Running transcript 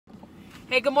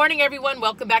Hey, good morning, everyone.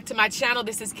 Welcome back to my channel.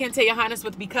 This is Kin-Tae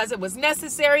with Because It Was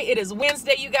Necessary. It is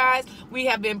Wednesday, you guys. We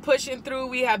have been pushing through.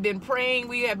 We have been praying.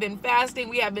 We have been fasting.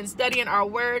 We have been studying our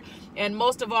word. And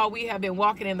most of all, we have been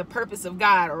walking in the purpose of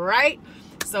God, right?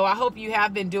 So I hope you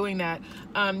have been doing that.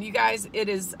 You guys, it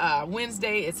is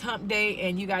Wednesday. It's hump day.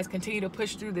 And you guys continue to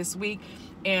push through this week.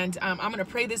 And I'm going to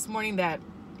pray this morning that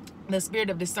the spirit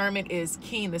of discernment is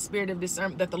keen. The spirit of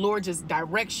discernment, that the Lord just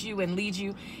directs you and leads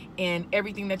you in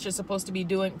everything that you're supposed to be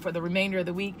doing for the remainder of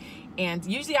the week. And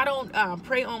usually I don't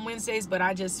pray on Wednesdays, but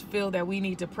I just feel that we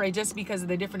need to pray just because of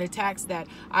the different attacks that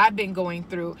I've been going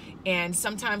through. And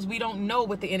sometimes we don't know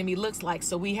what the enemy looks like.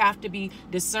 So we have to be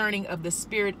discerning of the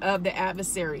spirit of the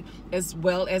adversary, as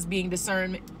well as being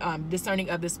discerning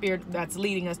of the spirit that's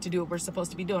leading us to do what we're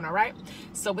supposed to be doing. All right.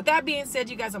 So with that being said,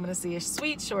 you guys, I'm going to say a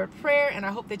sweet, short prayer, and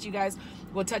I hope that you guys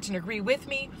will touch and agree with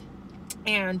me.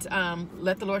 And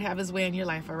let the Lord have his way in your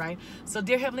life, all right? So,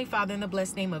 dear Heavenly Father, in the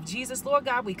blessed name of Jesus, Lord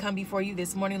God, we come before you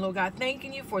this morning, Lord God,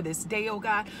 thanking you for this day, oh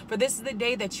God, for this is the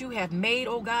day that you have made,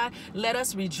 oh God. Let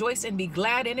us rejoice and be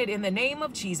glad in it in the name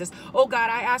of Jesus. Oh God,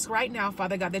 I ask right now,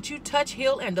 Father God, that you touch,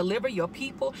 heal, and deliver your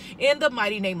people in the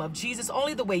mighty name of Jesus,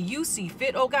 only the way you see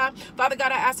fit, oh God. Father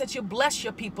God, I ask that you bless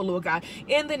your people, Lord God,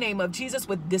 in the name of Jesus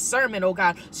with discernment, oh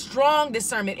God, strong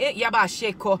discernment, in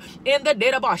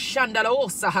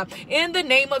the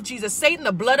name of Jesus. Satan,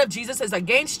 the blood of Jesus is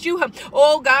against you.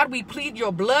 Oh God, we plead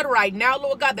your blood right now,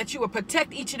 Lord God, that you will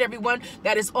protect each and every one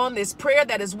that is on this prayer,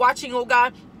 that is watching, oh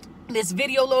God, this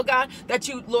video, Lord God, that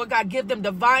you, Lord God, give them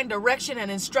divine direction and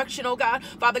instruction, oh God.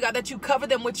 Father God, that you cover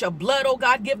them with your blood, oh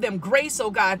God. Give them grace, oh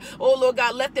God. Oh Lord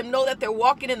God, let them know that they're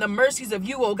walking in the mercies of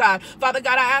you, oh God. Father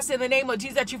God, I ask in the name of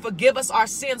Jesus that you forgive us our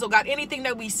sins, oh God. Anything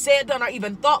that we said, done, or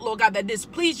even thought, Lord God, that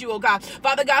displeased you, oh God.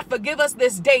 Father God, forgive us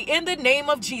this day in the name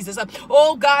of Jesus.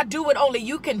 Oh God, do what only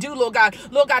you can do, Lord God.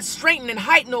 Lord God, straighten and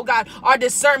heighten, oh God, our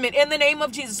discernment in the name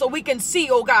of Jesus so we can see,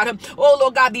 oh God, oh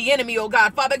Lord God, the enemy, oh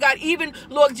God. Father God, even,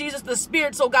 Lord Jesus, the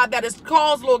spirits, oh God, that is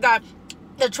caused, Lord God,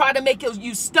 to try to make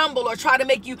you stumble or try to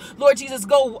make you, Lord Jesus,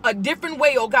 go a different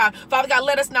way, oh God. Father God,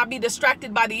 let us not be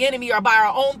distracted by the enemy or by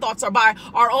our own thoughts or by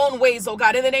our own ways, oh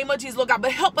God. In the name of Jesus, Lord God,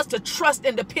 but help us to trust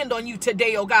and depend on you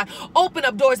today, oh God. Open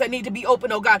up doors that need to be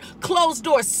open, oh God. Close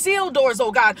doors, seal doors,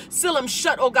 oh God. Seal them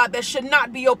shut, oh God, that should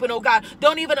not be open, oh God.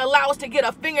 Don't even allow us to get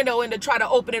a fingernail in to try to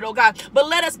open it, oh God. But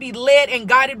let us be led and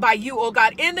guided by you, oh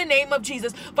God. In the name of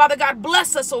Jesus, Father God,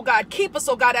 bless us, oh God. Keep us,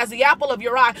 oh God, as the apple of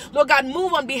your eye. Lord God,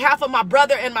 move on behalf of my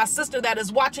brother and my sister that is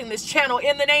watching this channel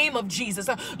in the name of Jesus.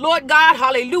 Lord God,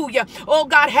 hallelujah. Oh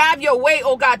God, have your way,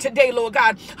 oh God, today, Lord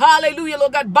God. Hallelujah,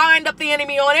 Lord God. Bind up the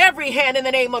enemy on every hand in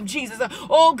the name of Jesus.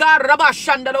 Oh God,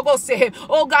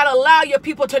 oh God, allow your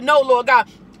people to know, Lord God,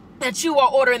 that you are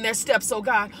ordering their steps, oh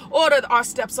God. Order our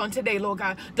steps on today, Lord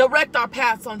God. Direct our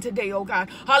paths on today, oh God.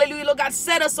 Hallelujah, Lord God.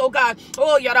 Set us, oh God.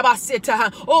 Oh,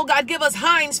 Yarabasita. Oh God, give us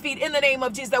hinds feet in the name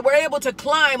of Jesus that we're able to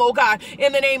climb, oh God,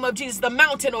 in the name of Jesus, the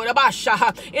mountain, oh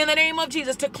Yarabasha. In the name of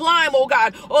Jesus, to climb, oh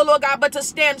God. Oh Lord God, but to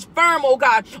stand firm, oh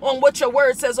God, on what your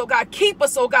word says, oh God. Keep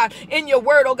us, oh God, in your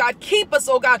word, oh God. Keep us,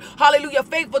 oh God. Hallelujah,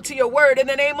 faithful to your word in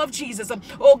the name of Jesus.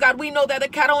 Oh God, we know that the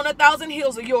cattle on 1,000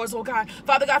 hills are yours, oh God.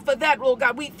 Father God, for that, oh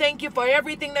God, we thank you for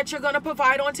everything that you're going to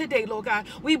provide on today, Lord God.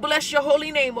 We bless your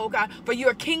holy name, oh God, for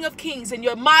you're King of Kings and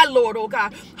you're my Lord, oh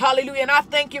God. Hallelujah. And I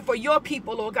thank you for your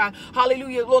people, Lord God.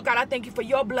 Hallelujah. Lord God, I thank you for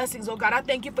your blessings, oh God. I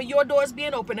thank you for your doors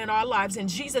being open in our lives. In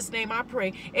Jesus' name I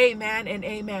pray. Amen and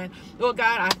amen. Lord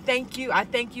God, I thank you. I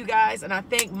thank you guys. And I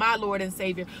thank my Lord and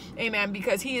Savior. Amen.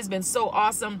 Because he has been so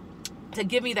awesome to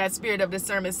give me that spirit of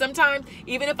discernment. Sometimes,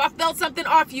 even if I felt something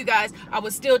off, you guys, I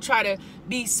would still try to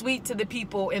be sweet to the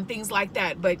people and things like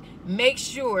that. But make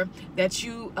sure that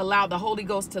you allow the Holy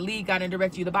Ghost to lead, God, and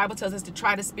direct you. The Bible tells us to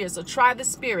try the spirit. So try the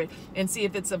spirit and see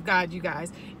if it's of God, you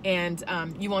guys. And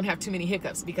you won't have too many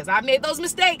hiccups, because I've made those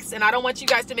mistakes and I don't want you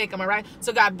guys to make them, all right?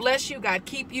 So God bless you. God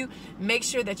keep you. Make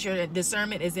sure that your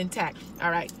discernment is intact. All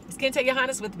right. It's Kin-Tae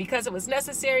with Because It Was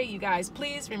Necessary. You guys,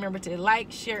 please remember to like,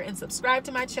 share, and subscribe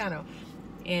to my channel.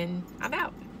 And I'm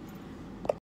out.